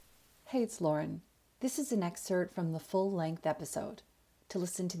Hey, it's Lauren. This is an excerpt from the full-length episode. To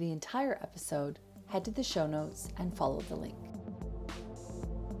listen to the entire episode, head to the show notes and follow the link.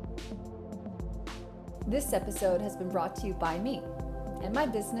 This episode has been brought to you by me and my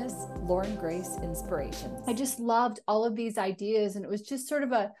business, Lauren Grace Inspirations. I just loved all of these ideas, and it was just sort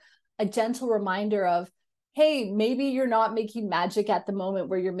of a gentle reminder of, hey, maybe you're not making magic at the moment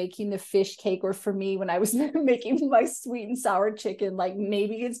where you're making the fish cake, or for me, when I was making my sweet and sour chicken, like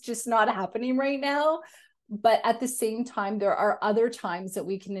maybe it's just not happening right now. But at the same time, there are other times that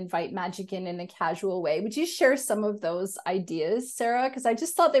we can invite magic in a casual way. Would you share some of those ideas, Sarah? Because I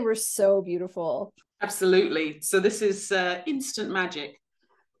just thought they were so beautiful. Absolutely. So this is instant magic.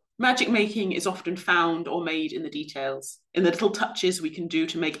 Magic making is often found or made in the details, in the little touches we can do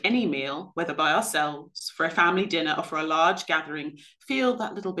to make any meal, whether by ourselves, for a family dinner, or for a large gathering, feel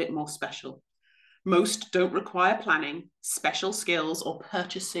that little bit more special. Most don't require planning, special skills, or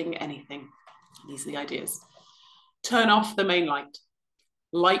purchasing anything. These are the ideas. Turn off the main light.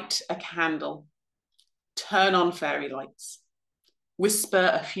 Light a candle. Turn on fairy lights. Whisper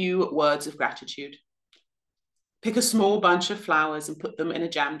a few words of gratitude. Pick a small bunch of flowers and put them in a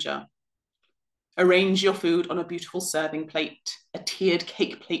jam jar. Arrange your food on a beautiful serving plate, a tiered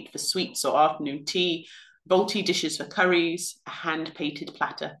cake plate for sweets or afternoon tea, bulty dishes for curries, a hand-painted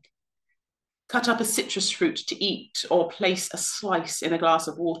platter. Cut up a citrus fruit to eat, or place a slice in a glass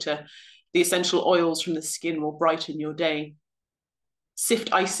of water. The essential oils from the skin will brighten your day.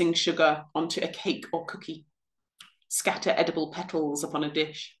 Sift icing sugar onto a cake or cookie. Scatter edible petals upon a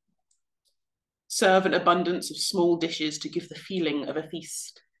dish. Serve an abundance of small dishes to give the feeling of a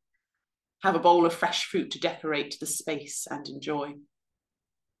feast. Have a bowl of fresh fruit to decorate the space and enjoy.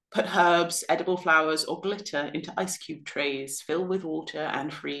 Put herbs, edible flowers, or glitter into ice cube trays, fill with water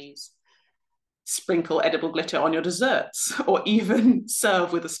and freeze. Sprinkle edible glitter on your desserts, or even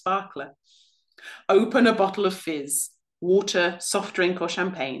serve with a sparkler. Open a bottle of fizz, water, soft drink, or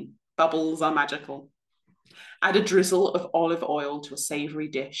champagne. Bubbles are magical. Add a drizzle of olive oil to a savory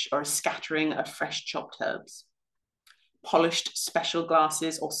dish, or a scattering of fresh chopped herbs. Polished special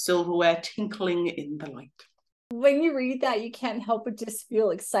glasses or silverware tinkling in the light. When you read that, you can't help but just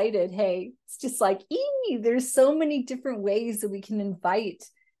feel excited. Hey, it's just like, there's so many different ways that we can invite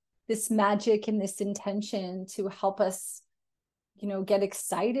this magic and this intention to help us, get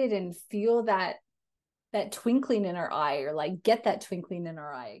excited and feel that twinkling in our eye, or like get that twinkling in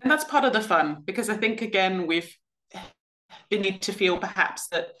our eye. And that's part of the fun, because I think, again, we've been need to feel perhaps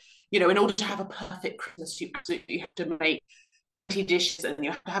that, in order to have a perfect Christmas, you absolutely have to make 20 dishes, and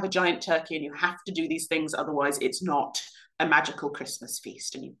you have to have a giant turkey, and you have to do these things. Otherwise, it's not a magical Christmas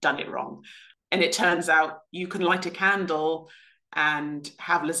feast, and you've done it wrong. And it turns out you can light a candle and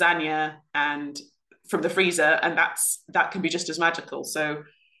have lasagna and from the freezer, and that can be just as magical. So,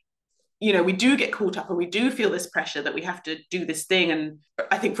 we do get caught up, and we do feel this pressure that we have to do this thing. And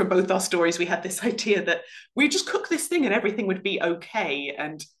I think from both our stories, we had this idea that we just cook this thing and everything would be okay.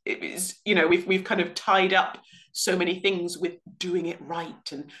 And it is, we've kind of tied up so many things with doing it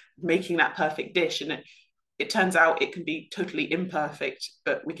right and making that perfect dish. And it turns out it can be totally imperfect,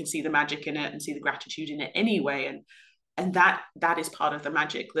 but we can see the magic in it and see the gratitude in it anyway. And that is part of the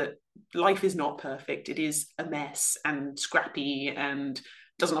magic, that life is not perfect. It is a mess and scrappy and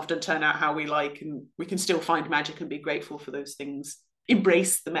doesn't often turn out how we like, and we can still find magic and be grateful for those things.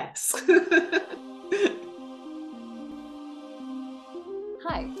 Embrace the mess.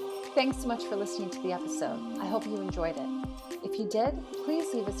 Hi, thanks so much for listening to the episode. I hope you enjoyed it. If you did,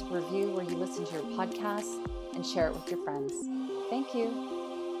 please leave us a review where you listen to your podcast and share it with your friends. Thank you.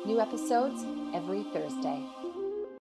 New episodes every Thursday.